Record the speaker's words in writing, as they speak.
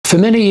For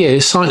many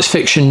years, science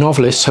fiction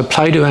novelists have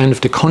played around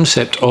with the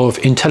concept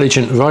of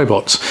intelligent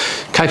robots,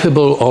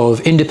 capable of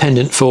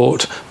independent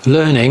thought,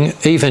 learning,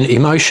 even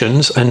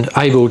emotions, and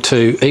able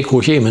to equal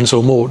humans,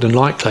 or more than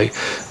likely,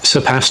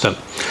 surpass them.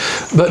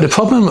 But the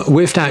problem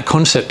with that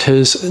concept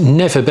has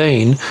never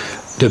been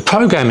the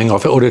programming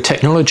of it or the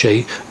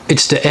technology,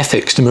 it's the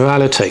ethics, the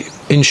morality.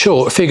 In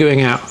short, figuring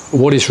out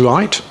what is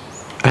right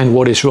and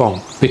what is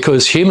wrong,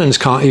 because humans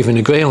can't even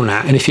agree on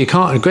that, and if you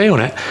can't agree on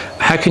it,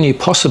 how can you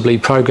possibly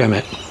program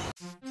it?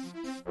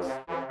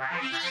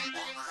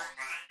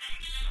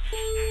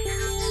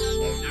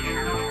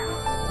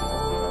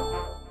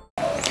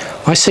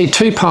 I see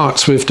two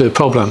parts with the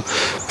problem.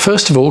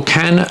 First of all,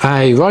 can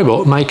a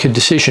robot make a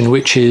decision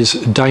which is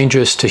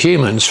dangerous to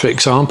humans? For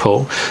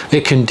example,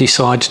 it can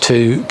decide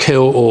to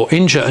kill or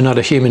injure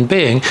another human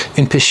being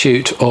in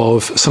pursuit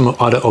of some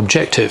other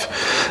objective.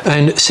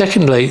 And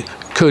secondly,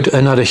 could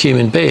another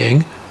human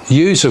being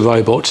use a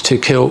robot to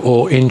kill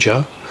or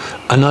injure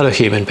another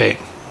human being?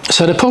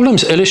 So the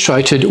problem's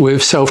illustrated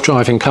with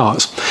self-driving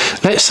cars.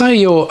 Let's say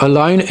you're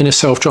alone in a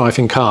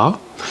self-driving car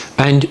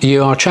and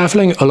you are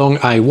travelling along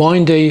a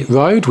windy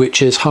road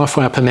which is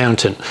halfway up a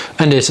mountain,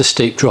 and there's a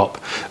steep drop.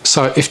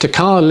 So if the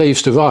car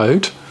leaves the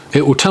road,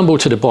 it will tumble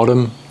to the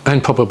bottom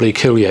and probably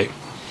kill you.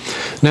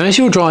 Now, as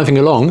you're driving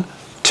along,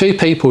 two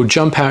people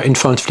jump out in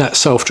front of that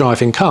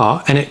self-driving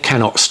car and it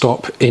cannot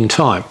stop in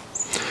time.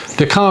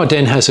 The car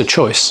then has a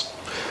choice.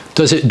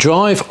 Does it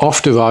drive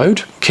off the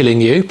road,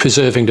 killing you,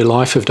 preserving the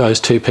life of those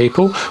two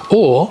people,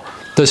 or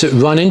does it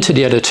run into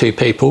the other two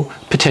people,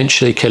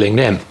 potentially killing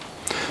them?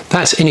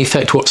 That's in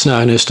effect what's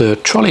known as the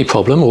trolley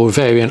problem, or a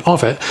variant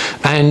of it.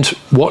 And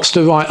what's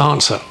the right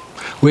answer?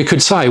 We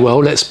could say, well,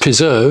 let's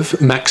preserve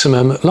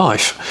maximum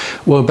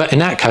life. Well, but in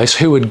that case,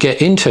 who would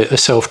get into a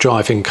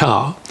self-driving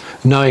car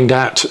knowing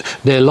that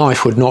their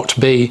life would not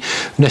be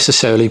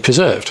necessarily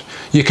preserved?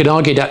 You could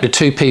argue that the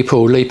two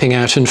people leaping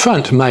out in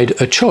front made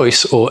a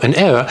choice or an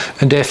error,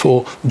 and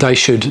therefore they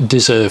should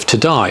deserve to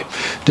die.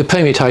 The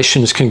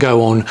permutations can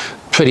go on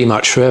pretty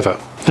much forever.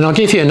 And I'll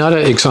give you another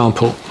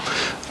example.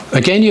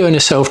 Again, you're in a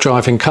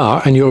self-driving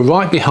car and you're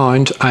right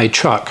behind a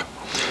truck.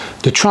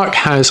 The truck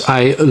has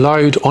a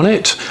load on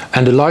it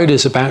and the load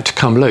is about to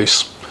come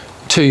loose.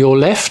 To your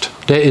left,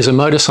 there is a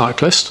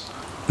motorcyclist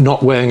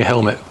not wearing a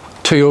helmet.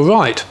 To your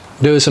right,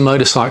 there is a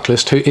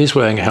motorcyclist who is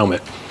wearing a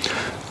helmet.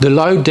 The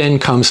load then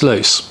comes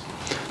loose.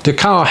 The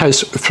car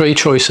has three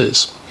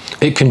choices.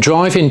 It can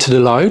drive into the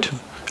load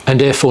and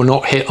therefore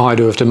not hit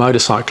either of the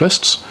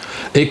motorcyclists.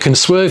 It can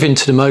swerve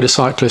into the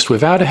motorcyclist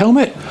without a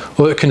helmet,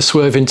 or it can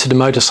swerve into the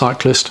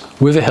motorcyclist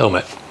with a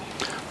helmet.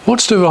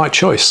 What's the right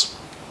choice?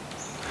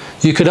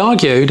 You could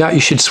argue that you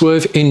should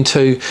swerve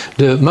into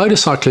the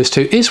motorcyclist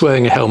who is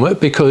wearing a helmet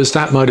because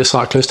that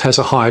motorcyclist has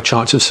a higher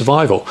chance of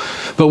survival.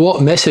 But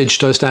what message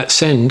does that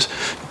send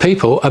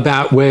people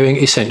about wearing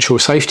essential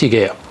safety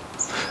gear?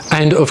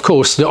 And of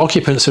course, the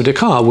occupants of the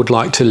car would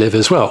like to live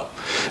as well.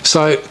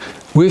 So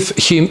with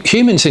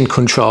humans in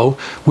control,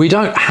 we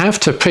don't have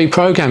to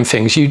pre-program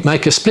things. You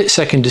make a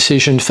split-second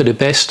decision for the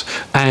best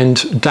and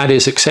that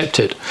is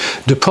accepted.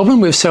 The problem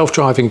with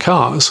self-driving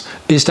cars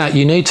is that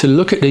you need to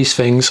look at these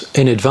things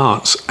in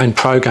advance and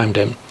program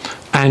them.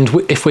 And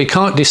if we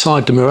can't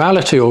decide the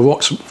morality or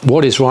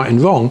what is right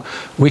and wrong,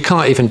 we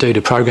can't even do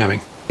the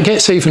programming. It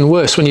gets even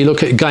worse when you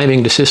look at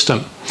gaming the system.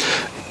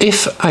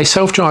 If a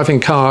self-driving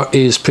car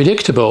is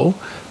predictable,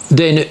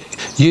 then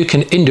you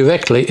can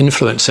indirectly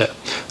influence it.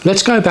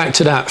 Let's go back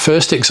to that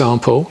first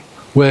example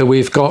where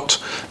we've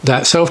got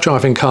that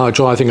self-driving car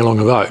driving along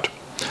a road.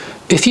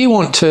 If you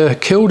want to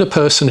kill the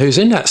person who's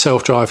in that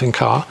self-driving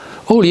car,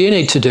 all you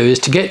need to do is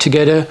to get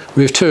together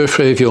with 2 or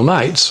 3 of your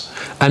mates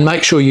and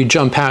make sure you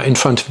jump out in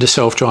front of the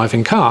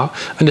self-driving car,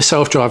 and the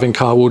self-driving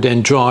car will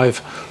then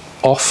drive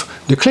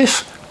off the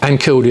cliff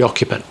and kill the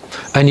occupant.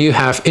 And you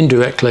have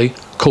indirectly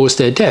caused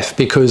their death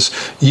because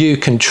you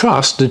can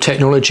trust the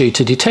technology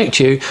to detect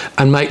you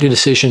and make the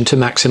decision to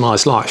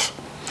maximize life.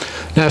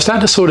 Now, is that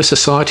the sort of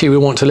society we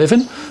want to live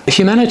in?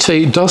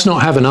 Humanity does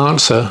not have an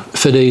answer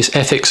for these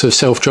ethics of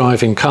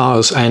self-driving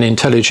cars and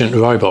intelligent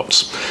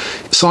robots.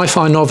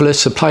 Sci-fi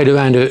novelists have played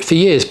around with it for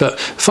years, but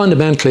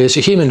fundamentally, as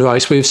a human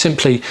race, we've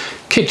simply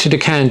kicked the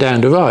can down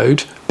the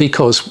road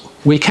because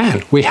we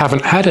can. We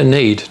haven't had a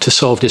need to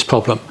solve this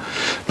problem,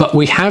 but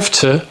we have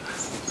to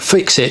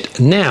fix it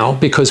now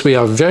because we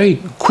are very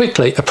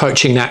quickly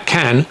approaching that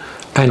can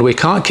and we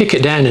can't kick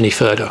it down any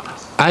further.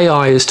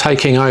 AI is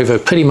taking over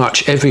pretty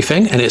much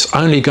everything, and it's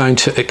only going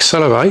to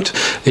accelerate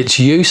its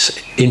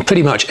use in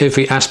pretty much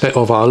every aspect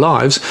of our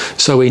lives.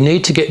 So we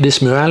need to get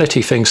this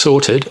morality thing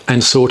sorted,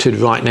 and sorted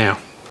right now.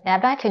 Now,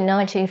 back in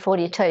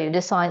 1942,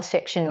 the science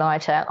fiction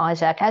writer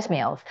Isaac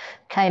Asimov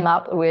came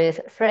up with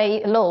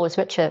 3 laws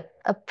which are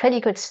a pretty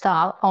good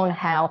start on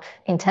how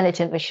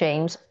intelligent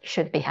machines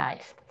should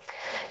behave.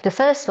 The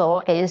first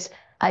law is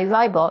a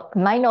robot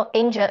may not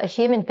injure a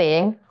human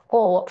being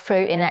or,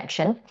 through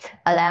inaction,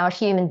 allow a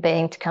human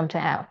being to come to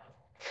harm.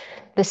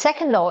 The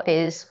second law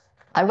is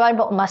a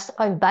robot must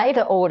obey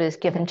the orders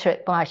given to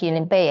it by a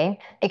human being,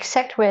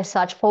 except where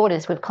such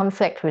orders would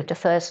conflict with the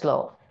first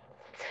law.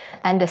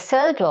 And the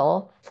third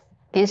law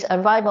is a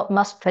robot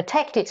must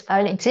protect its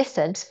own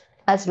existence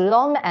as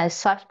long as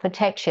such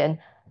protection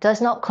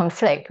does not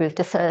conflict with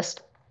the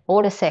first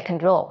or the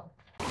second law.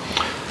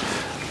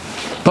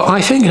 But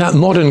I think that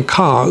modern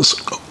cars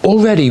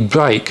already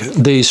break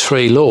these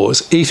three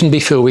laws even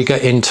before we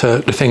get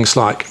into things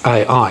like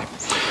AI.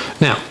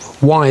 Now,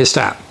 why is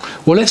that?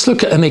 Well, let's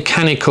look at a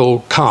mechanical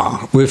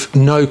car with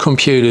no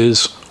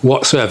computers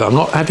whatsoever. I'm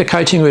not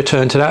advocating a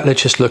return to that,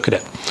 let's just look at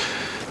it.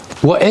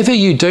 Whatever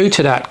you do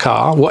to that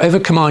car, whatever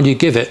command you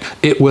give it,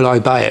 it will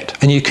obey it.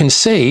 And you can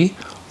see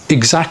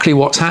exactly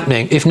what's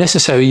happening. If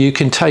necessary, you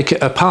can take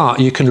it apart.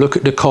 You can look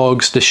at the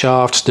cogs, the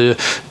shafts, the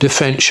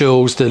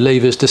differentials, the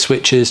levers, the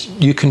switches.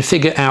 You can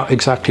figure out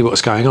exactly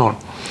what's going on.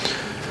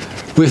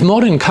 With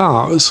modern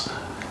cars,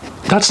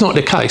 that's not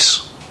the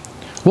case.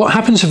 What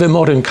happens with a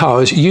modern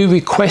car is you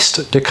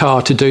request the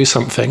car to do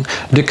something.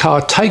 The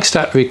car takes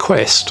that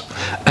request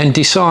and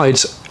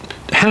decides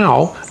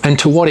how and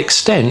to what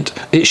extent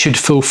it should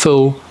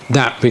fulfill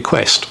that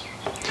request.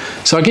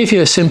 So I'll give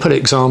you a simple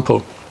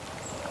example.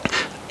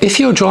 If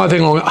you're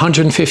driving on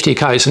 150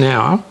 k's an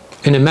hour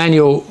in a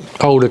manual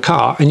older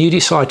car and you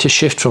decide to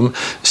shift from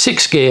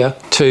 6th gear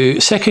to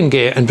 2nd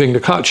gear and bring the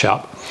clutch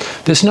up,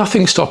 there's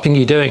nothing stopping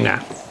you doing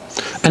that.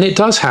 And it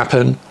does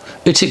happen,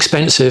 it's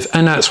expensive,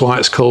 and that's why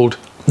it's called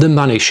the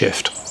money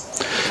shift.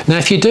 Now,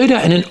 if you do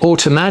that in an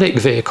automatic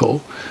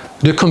vehicle,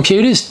 the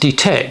computers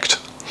detect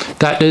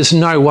that there's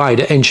no way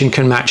the engine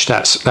can match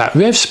that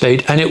rev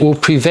speed, and it will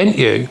prevent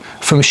you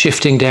from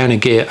shifting down a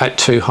gear at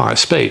too high a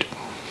speed.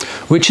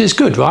 Which is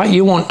good, right?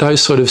 You want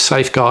those sort of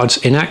safeguards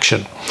in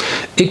action.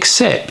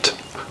 Except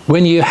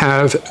when you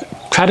have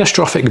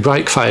catastrophic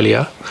brake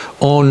failure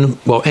on,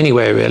 well,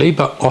 anywhere really,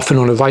 but often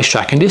on a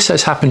racetrack. And this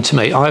has happened to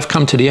me. I've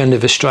come to the end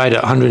of a straight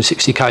at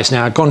 160 k's an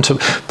hour, gone to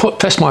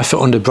press my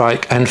foot on the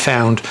brake and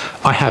found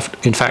I have,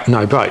 in fact,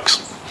 no brakes.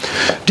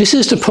 This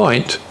is the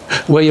point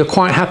where you're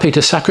quite happy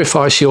to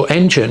sacrifice your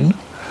engine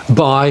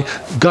by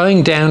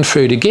going down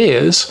through the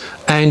gears,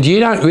 and you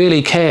don't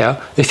really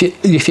care if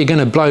you're going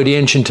to blow the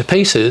engine to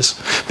pieces,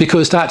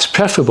 because that's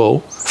preferable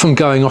from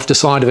going off the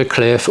side of a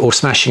cliff or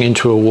smashing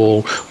into a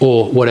wall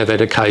or whatever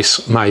the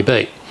case may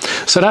be.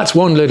 So that's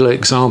one little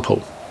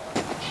example.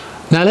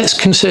 Now let's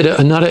consider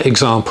another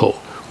example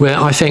where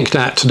I think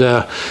that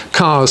the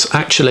cars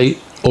actually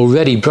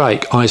already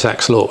break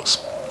Isaac's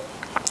laws.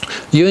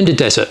 You're in the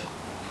desert.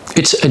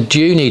 It's a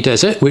duney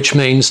desert, which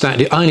means that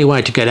the only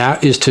way to get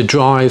out is to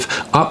drive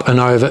up and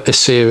over a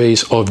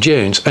series of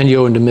dunes, and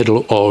you're in the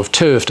middle of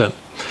two of them.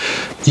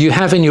 You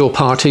have in your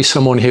party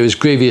someone who is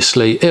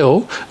grievously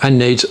ill and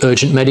needs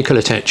urgent medical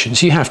attention.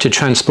 So you have to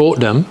transport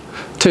them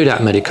to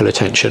that medical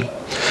attention.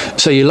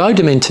 So you load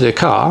them into the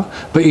car,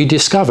 but you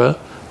discover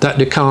that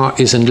the car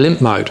is in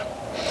limp mode.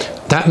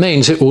 That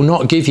means it will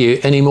not give you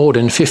any more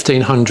than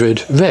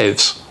 1500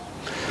 revs.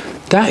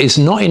 That is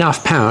not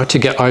enough power to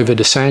get over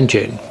the sand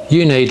dune.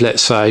 You need,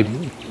 let's say,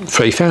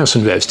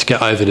 3000 revs to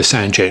get over the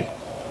sand dune.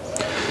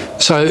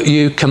 So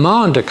you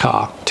command a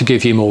car to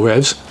give you more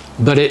revs,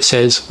 but it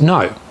says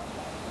no.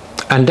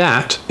 And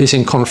that is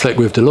in conflict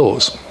with the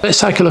laws. Let's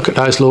take a look at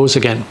those laws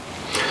again.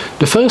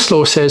 The first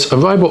law says a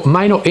robot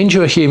may not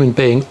injure a human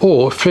being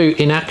or, through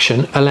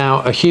inaction,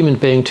 allow a human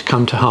being to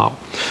come to harm.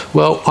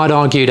 Well, I'd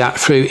argue that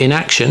through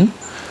inaction,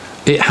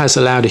 it has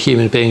allowed a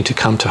human being to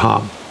come to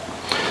harm.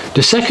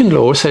 The second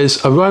law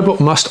says a robot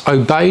must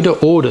obey the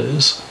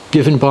orders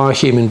given by a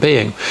human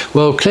being.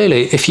 Well,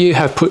 clearly, if you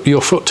have put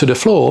your foot to the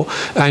floor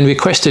and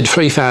requested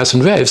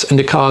 3000 revs and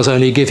the car's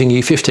only giving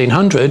you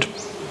 1500,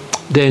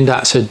 then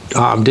that's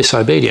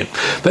disobedient.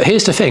 But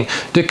here's the thing,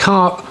 the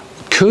car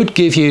could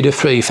give you the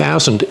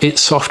 3000,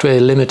 it's software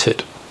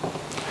limited.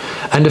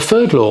 And the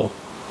third law,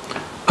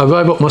 a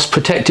robot must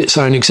protect its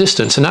own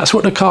existence, and that's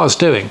what the car's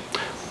doing.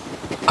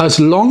 As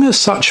long as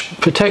such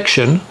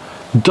protection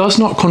does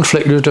not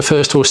conflict with the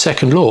first or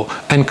second law,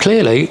 and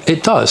clearly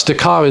it does. The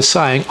car is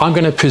saying, I'm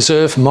going to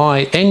preserve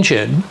my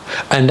engine,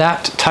 and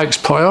that takes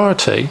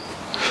priority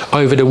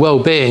over the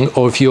well-being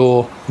of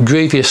your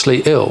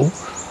grievously ill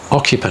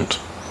occupant.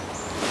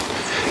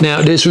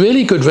 Now, there's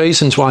really good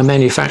reasons why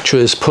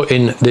manufacturers put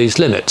in these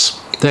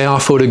limits. They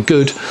are for the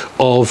good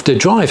of the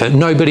driver.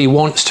 Nobody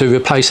wants to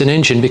replace an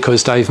engine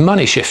because they've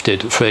money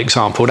shifted, for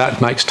example.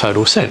 That makes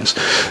total sense.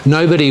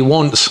 Nobody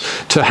wants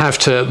to have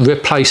to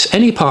replace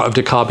any part of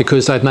the car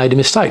because they've made a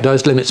mistake.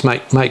 Those limits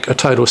make a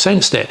total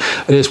sense there.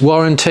 There's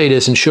warranty,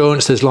 there's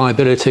insurance, there's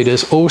liability,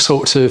 there's all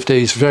sorts of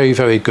these very,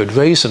 very good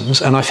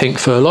reasons. And I think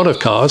for a lot of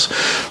cars,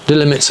 the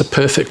limits are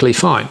perfectly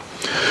fine.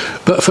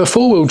 But for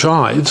four-wheel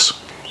drives,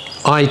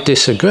 I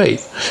disagree.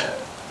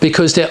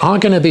 Because there are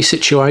going to be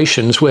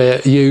situations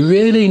where you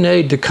really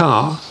need the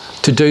car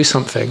to do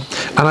something.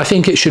 And I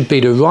think it should be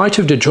the right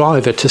of the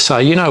driver to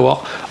say, you know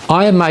what,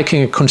 I am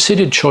making a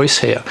considered choice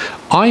here.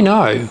 I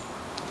know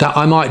that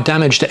I might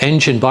damage the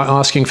engine by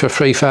asking for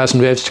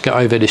 3000 revs to get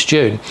over this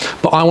dune,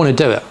 but I want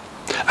to do it.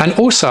 And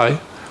also,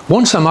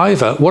 once I'm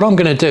over, what I'm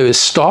going to do is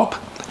stop,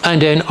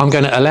 and then I'm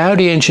going to allow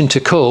the engine to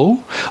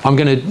cool, I'm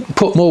going to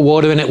put more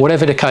water in it,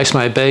 whatever the case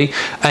may be,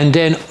 and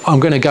then I'm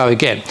going to go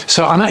again.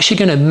 So I'm actually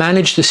going to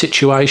manage the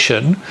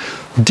situation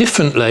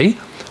differently,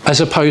 as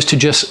opposed to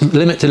just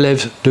limit the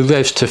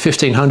revs to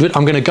 1500.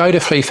 I'm going to go to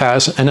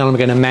 3000 and then I'm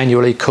going to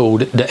manually cool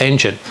the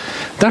engine.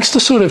 That's the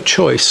sort of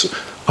choice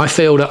I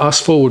feel that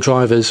us four-wheel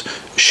drivers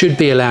should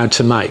be allowed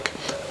to make,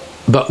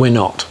 but we're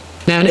not.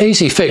 Now, an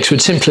easy fix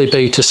would simply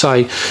be to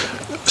say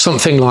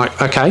something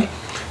like, okay,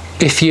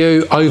 if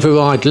you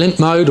override limp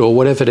mode or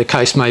whatever the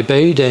case may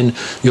be, then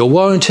your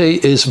warranty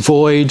is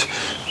void.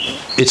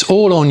 It's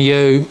all on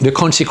you. The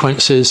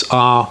consequences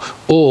are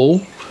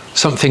all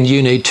something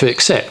you need to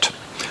accept.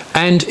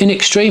 And in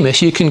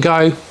extremis, you can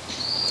go,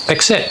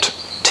 accept,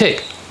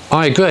 tick,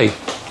 I agree.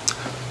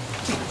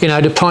 You know,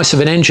 the price of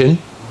an engine,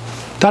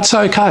 that's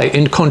okay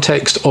in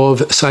context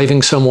of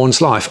saving someone's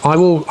life. I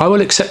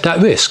will accept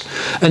that risk.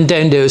 And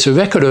then there's a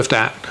record of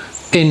that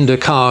in the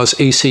car's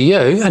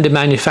ECU, and the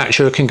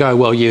manufacturer can go,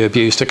 well, you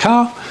abused a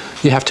car,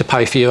 you have to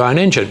pay for your own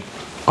engine.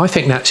 I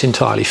think that's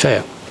entirely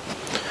fair.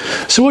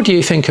 So what do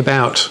you think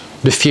about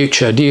the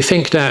future? Do you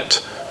think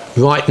that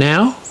right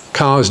now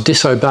cars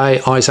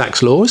disobey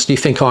Isaac's laws? Do you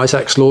think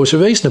Isaac's laws are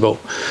reasonable?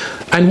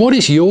 And what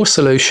is your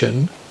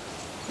solution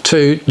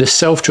to the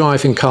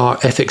self-driving car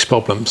ethics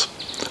problems?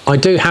 I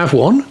do have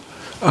one.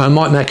 I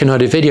might make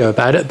another video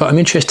about it, but I'm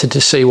interested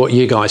to see what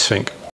you guys think.